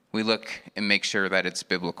 we look and make sure that it's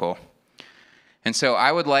biblical. And so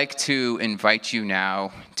I would like to invite you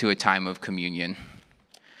now to a time of communion.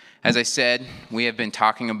 As I said, we have been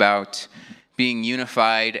talking about being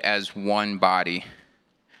unified as one body.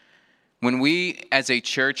 When we as a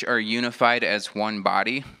church are unified as one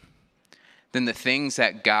body, then the things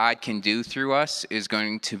that God can do through us is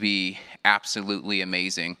going to be absolutely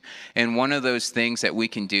amazing. And one of those things that we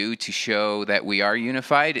can do to show that we are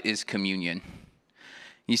unified is communion.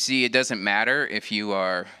 You see, it doesn't matter if you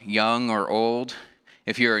are young or old,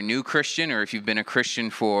 if you're a new Christian or if you've been a Christian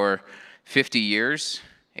for 50 years,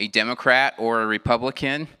 a Democrat or a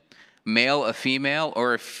Republican, male or female,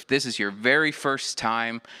 or if this is your very first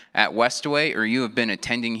time at Westway or you have been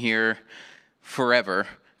attending here forever,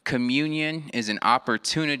 communion is an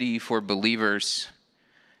opportunity for believers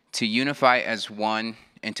to unify as one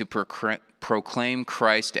and to proclaim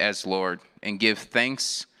Christ as Lord and give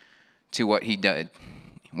thanks to what he did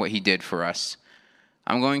for us.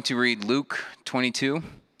 I'm going to read Luke 22,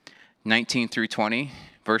 19 through 20.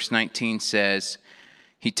 Verse 19 says,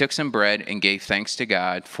 "He took some bread and gave thanks to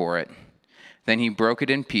God for it. Then he broke it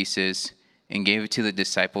in pieces and gave it to the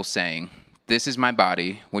disciples, saying, 'This is my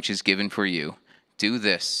body, which is given for you. Do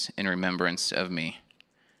this in remembrance of me.'"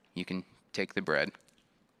 You can take the bread.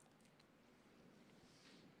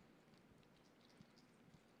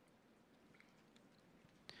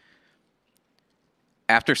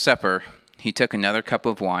 After supper, he took another cup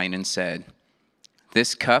of wine and said,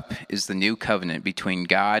 "This cup is the new covenant between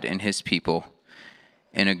God and his people,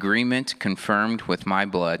 an agreement confirmed with my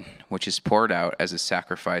blood, which is poured out as a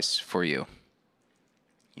sacrifice for you."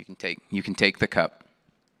 You can take the cup.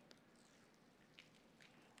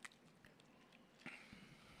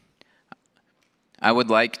 I would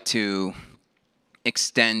like to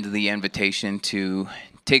extend the invitation to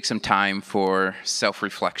take some time for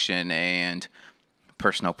self-reflection and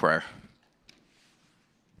personal prayer.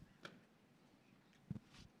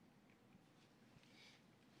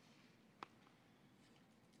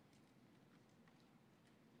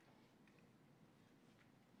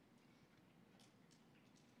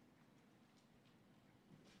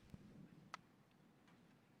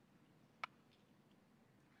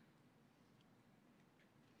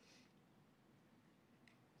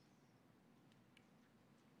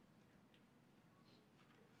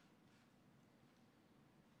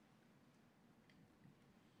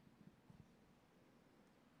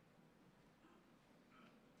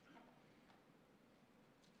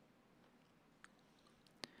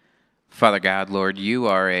 Father God, Lord, you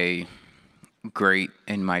are a great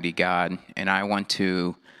and mighty God, and I want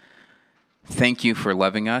to thank you for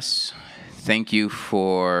loving us. Thank you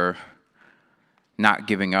for not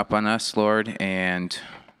giving up on us, Lord. And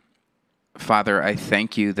Father, I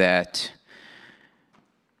thank you that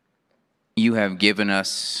you have given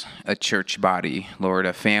us a church body, Lord,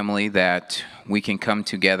 a family that we can come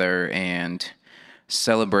together and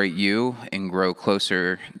celebrate you and grow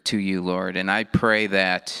closer to you, Lord. And I pray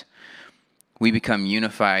that we become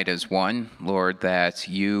unified as one, Lord, that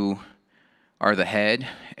you are the head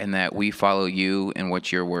and that we follow you in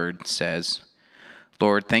what your word says.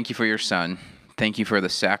 Lord, thank you for your Son. Thank you for the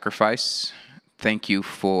sacrifice. Thank you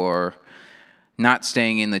for not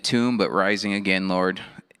staying in the tomb, but rising again, Lord,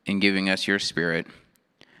 and giving us your Spirit.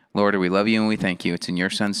 Lord, we love you and we thank you. It's in your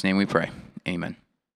Son's name we pray. Amen.